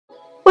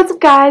What's up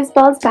guys,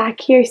 Bella's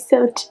back here.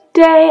 So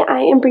today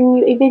I am bringing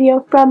you a video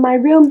from my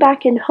room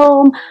back in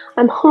home.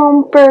 I'm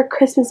home for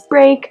Christmas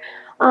break.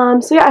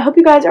 So yeah, I hope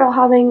you guys are all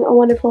having a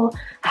wonderful,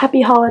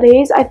 happy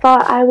holidays. I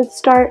thought I would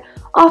start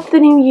off the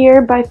new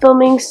year by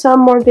filming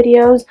some more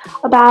videos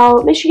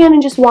about Michigan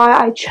and just why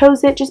I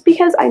chose it, just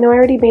because I know I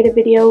already made a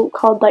video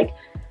called like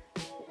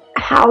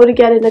how to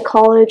get into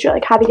college or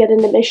like how to get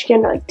into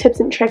Michigan or like tips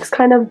and tricks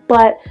kind of,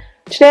 but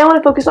today I want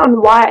to focus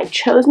on why I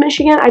chose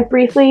Michigan. I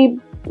briefly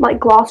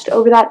glossed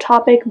over that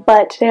topic,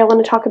 but today I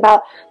want to talk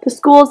about the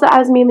schools that I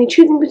was mainly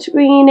choosing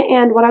between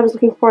and what I was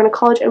looking for in a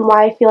college and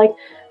why I feel like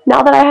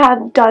now that I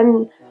have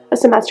done a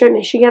semester at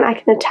Michigan, I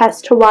can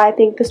attest to why I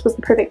think this was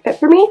the perfect fit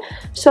for me.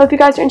 So if you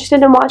guys are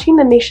interested in watching,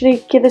 then make sure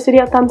to give this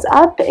video a thumbs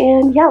up,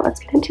 and yeah, let's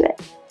get into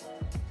it.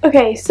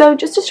 Okay, so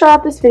just to start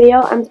off this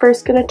video, I'm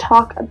first going to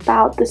talk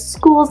about the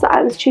schools that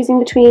I was choosing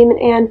between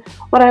and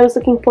what I was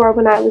looking for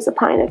when I was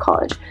applying to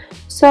college.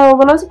 So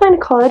when I was applying to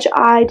college,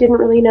 I didn't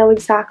really know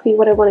exactly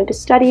what I wanted to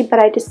study,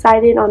 but I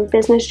decided on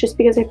business just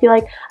because I feel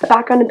like a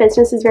background in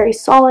business is very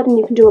solid and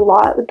you can do a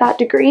lot with that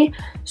degree.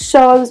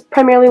 So I was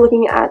primarily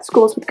looking at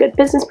schools with good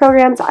business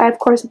programs. I of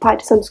course applied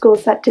to some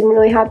schools that didn't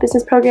really have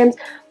business programs,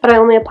 but I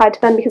only applied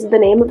to them because of the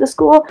name of the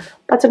school.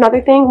 That's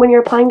another thing. When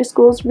you're applying to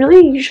schools,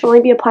 really you should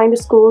only be applying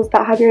to schools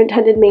that have your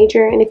intended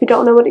major, and if you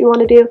don't know what you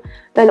want to do,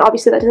 then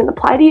obviously that doesn't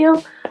apply to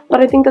you.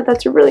 But I think that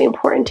that's a really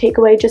important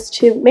takeaway, just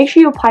to make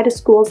sure you apply to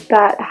schools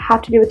that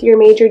have to do with your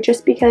major,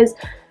 just because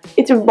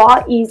it's a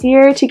lot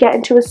easier to get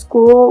into a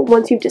school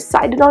once you've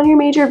decided on your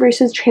major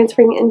versus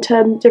transferring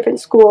into different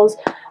schools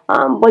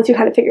once you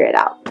kind of figure it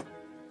out.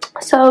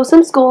 So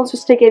some schools,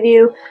 just to give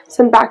you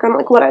some background,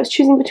 like what I was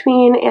choosing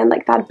between and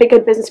like that big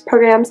good business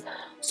programs.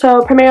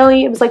 So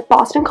primarily it was like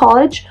Boston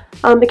College,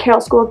 the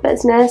Carroll School of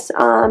Business,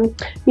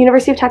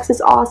 University of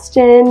Texas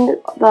Austin,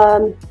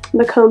 the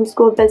Macomb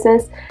School of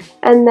Business,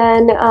 and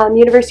then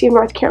University of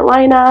North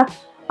Carolina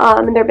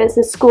in their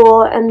business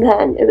school, and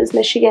then it was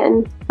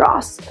Michigan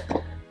Ross.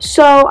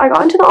 So I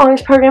got into the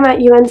honors program at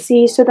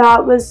UNC, so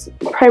that was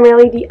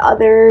primarily the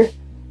other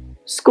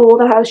school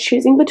that I was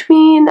choosing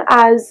between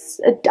as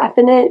a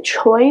definite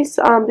choice,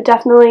 but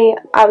definitely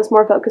I was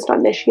more focused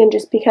on Michigan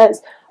just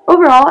because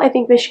overall I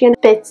think Michigan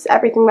fits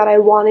everything that I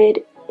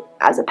wanted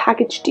as a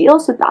package deal,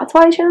 so that's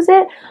why I chose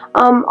it.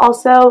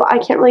 Also, I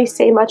can't really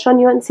say much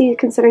on UNC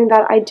considering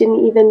that I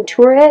didn't even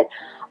tour it.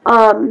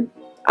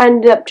 I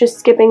ended up just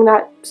skipping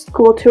that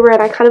school tour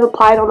and I kind of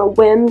applied on a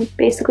whim.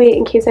 Basically,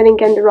 in case I didn't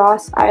get into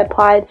Ross, I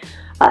applied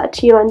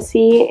to UNC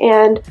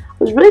and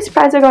I was really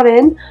surprised I got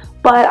in.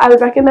 But I would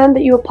recommend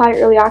that you apply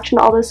early action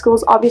to all those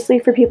schools, obviously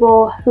for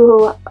people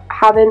who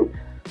haven't,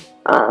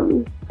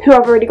 who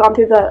have already gone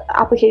through the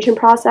application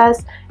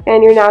process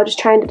and you're now just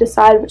trying to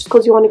decide which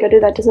schools you want to go to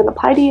that doesn't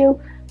apply to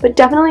you. But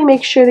definitely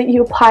make sure that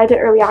you apply to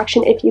early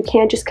action if you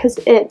can, just because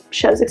it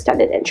shows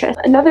extended interest.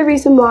 Another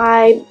reason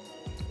why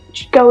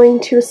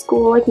going to a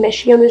school like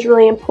Michigan was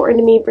really important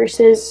to me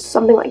versus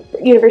something like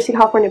University of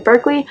California,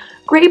 Berkeley.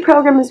 Great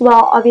program as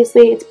well.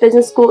 Obviously, its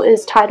business school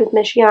is tied with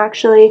Michigan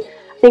actually.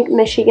 I think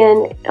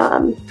Michigan,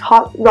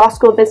 Ross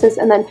School of Business,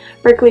 and then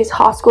Berkeley's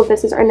Haas School of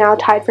Business are now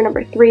tied for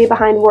number 3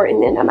 behind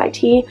Wharton and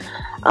MIT.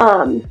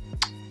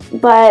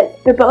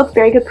 But they're both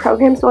very good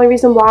programs. The only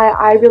reason why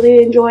I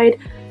really enjoyed,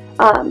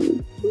 or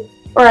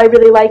I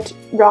really liked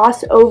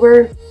Ross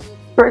over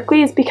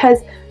Berkeley is because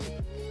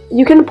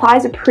you can apply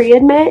as a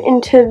pre-admit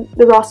into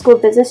the Ross School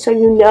of Business, so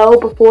you know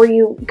before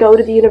you go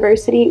to the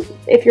university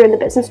if you're in the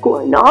business school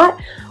or not.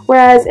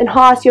 Whereas in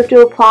Haas, you have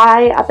to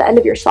apply at the end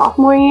of your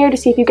sophomore year to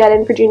see if you get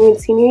in for junior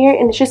and senior year,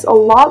 and it's just a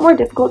lot more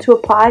difficult to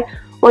apply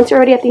once you're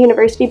already at the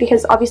university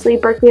because obviously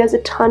Berkeley has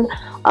a ton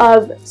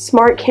of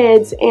smart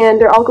kids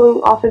and they're all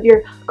going off of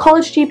your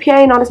college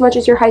GPA, not as much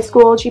as your high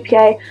school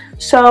GPA.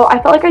 So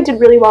I felt like I did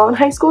really well in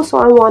high school, so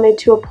I wanted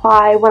to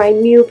apply when I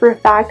knew for a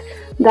fact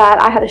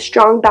that I had a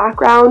strong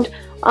background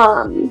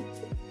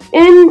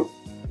in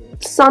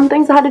some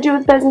things that had to do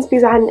with business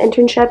because I had an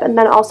internship, and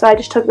then also I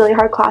just took really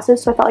hard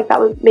classes, so I felt like that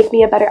would make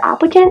me a better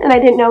applicant, and I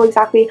didn't know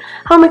exactly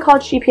how my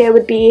college GPA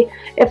would be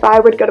if I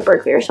would go to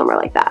Berkeley or somewhere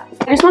like that.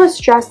 I just want to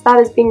stress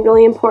that as being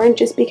really important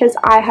just because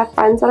I have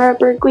friends that are at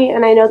Berkeley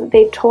and I know that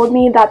they've told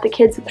me that the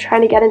kids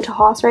trying to get into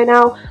Haas right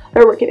now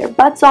are working their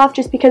butts off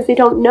just because they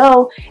don't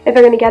know if they're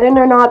going to get in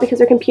or not because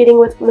they're competing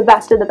with the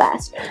best of the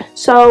best.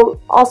 So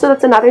also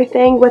that's another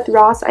thing with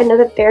Ross. I know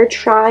that they're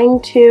trying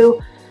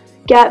to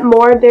get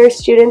more of their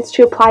students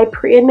to apply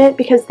pre-admit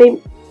because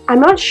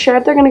I'm not sure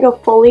if they're going to go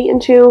fully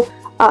into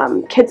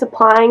kids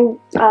applying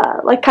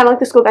like kind of like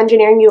the School of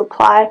Engineering, you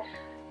apply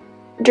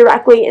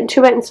directly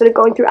into it instead of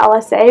going through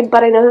LSA,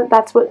 but I know that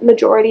that's what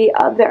majority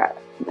of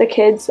the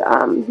kids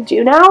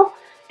do now,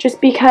 just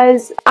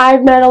because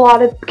I've met a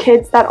lot of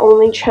kids that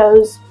only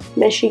chose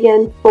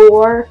Michigan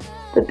for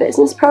the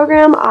business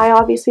program. I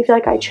obviously feel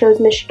like I chose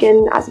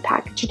Michigan as a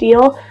package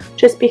deal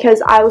just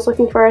because I was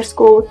looking for a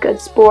school with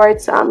good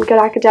sports, good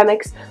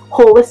academics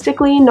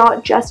holistically,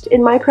 not just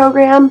in my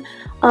program,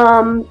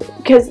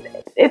 because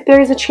if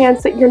there is a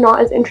chance that you're not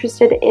as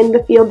interested in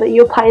the field that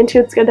you apply into,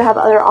 it's good to have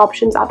other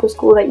options at the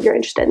school that you're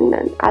interested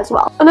in as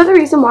well. Another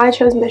reason why I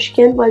chose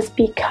Michigan was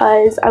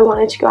because I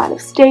wanted to go out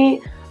of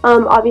state.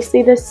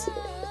 Obviously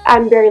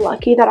I'm very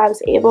lucky that I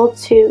was able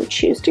to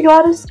choose to go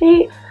out of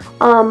state,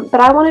 but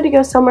I wanted to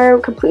go somewhere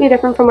completely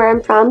different from where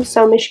I'm from.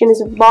 So Michigan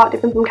is a lot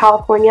different from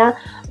California,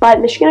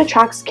 but Michigan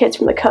attracts kids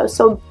from the coast,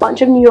 so a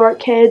bunch of New York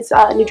kids,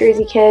 New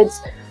Jersey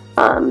kids,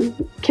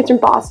 kids from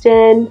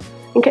Boston,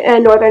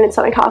 and Northern and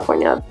Southern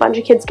California. A bunch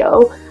of kids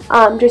go,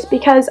 just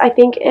because I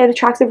think it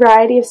attracts a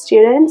variety of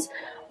students.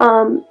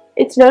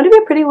 It's known to be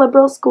a pretty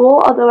liberal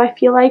school, although I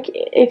feel like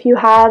if you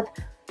have,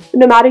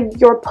 no matter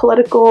your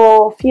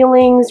political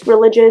feelings,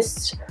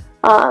 religious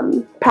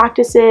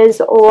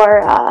practices,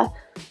 or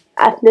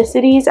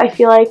ethnicities, I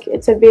feel like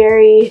it's a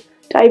very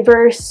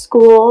diverse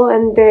school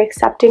and very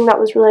accepting. That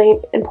was really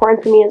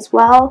important for me as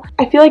well.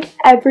 I feel like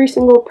every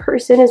single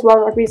person is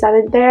well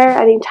represented there,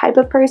 any type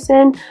of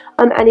person.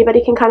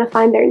 Anybody can kind of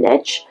find their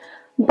niche,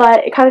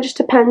 but it kind of just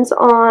depends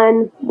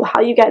on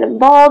how you get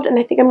involved, and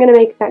I think I'm going to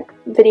make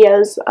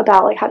videos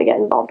about like how to get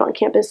involved on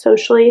campus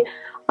socially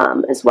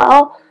as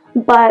well.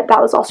 But that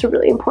was also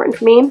really important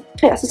for me.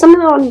 Yeah, so something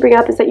that I want to bring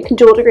up is that you can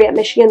dual degree at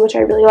Michigan, which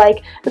I really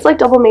like. It's like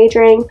double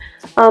majoring,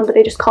 but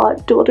they just call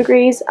it dual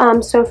degrees.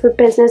 So for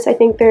business, I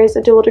think there's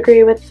a dual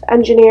degree with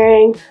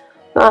engineering,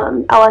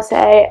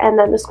 LSA, and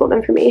then the School of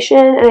Information.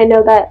 And I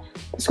know that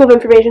the School of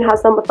Information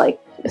has them with like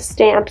the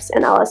stamps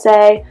and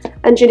LSA.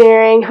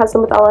 Engineering has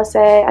them with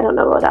LSA. I don't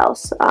know what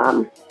else.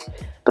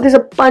 But there's a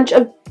bunch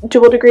of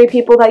dual degree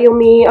people that you'll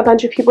meet, a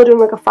bunch of people doing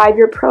like a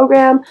 5-year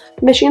program.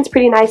 Michigan's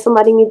pretty nice in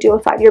letting you do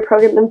a 5-year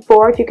program in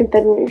 4 if you can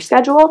fit in your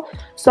schedule.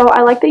 So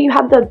I like that you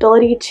have the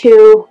ability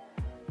to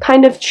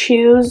kind of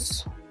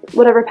choose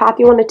whatever path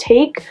you want to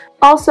take.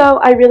 Also,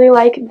 I really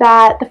like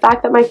that the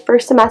fact that my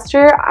first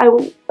semester,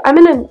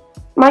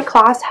 my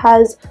class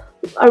has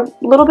a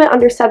little bit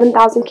under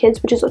 7,000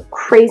 kids, which is a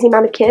crazy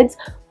amount of kids,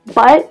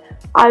 but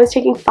I was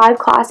taking 5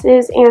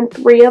 classes and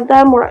 3 of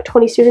them were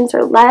 20 students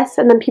or less,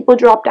 and then people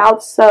dropped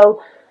out,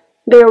 so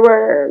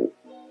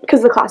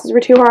because the classes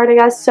were too hard, I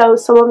guess, so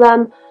some of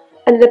them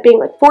ended up being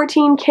like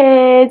 14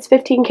 kids,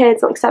 15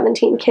 kids, and like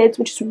 17 kids,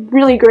 which is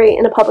really great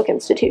in a public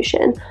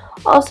institution.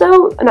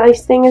 Also, a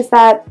nice thing is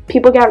that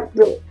people get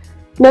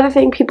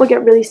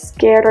really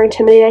scared or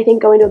intimidated, I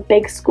think, going to a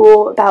big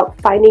school about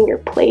finding your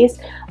place,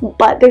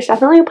 but there's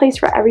definitely a place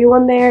for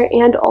everyone there,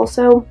 and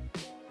also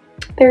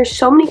there's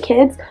so many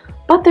kids,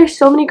 but there's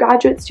so many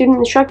graduate student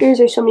instructors,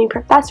 there's so many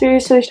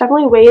professors, so there's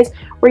definitely ways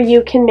where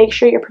you can make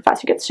sure your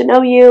professor gets to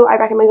know you. I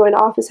recommend going to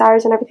office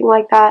hours and everything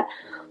like that,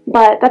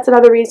 but that's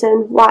another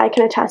reason why I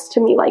can attest to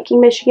me liking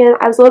Michigan.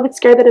 I was a little bit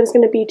scared that it was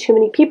going to be too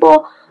many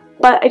people,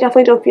 but I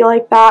definitely don't feel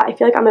like that. I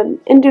feel like I'm an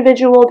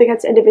individual that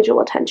gets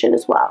individual attention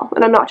as well,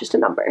 and I'm not just a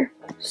number.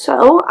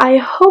 So I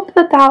hope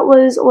that that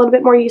was a little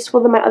bit more useful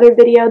than my other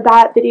video.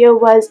 That video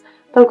was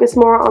focused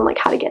more on like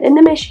how to get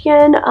into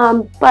Michigan,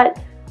 but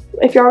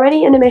if you're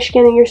already into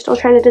Michigan and you're still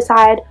trying to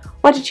decide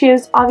what to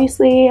choose,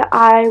 obviously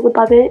I would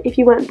love it if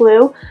you went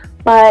blue,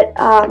 but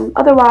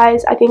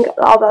otherwise I think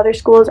all the other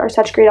schools are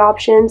such great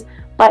options.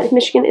 But if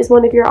Michigan is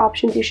one of your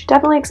options, you should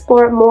definitely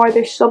explore it more.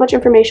 There's so much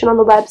information on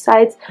the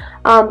websites,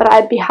 but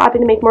I'd be happy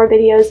to make more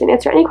videos and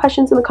answer any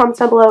questions in the comments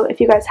down below if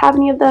you guys have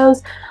any of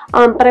those.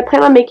 But I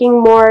plan on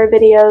making more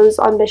videos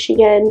on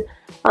Michigan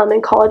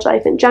and college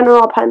life in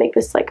general. I'll probably make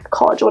this like a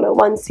College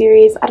 101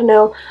 series, I don't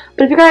know.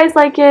 But if you guys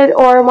like it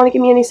or want to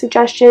give me any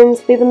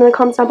suggestions, leave them in the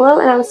comments down below,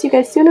 and I will see you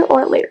guys sooner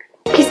or later.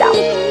 Peace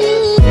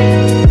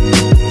out.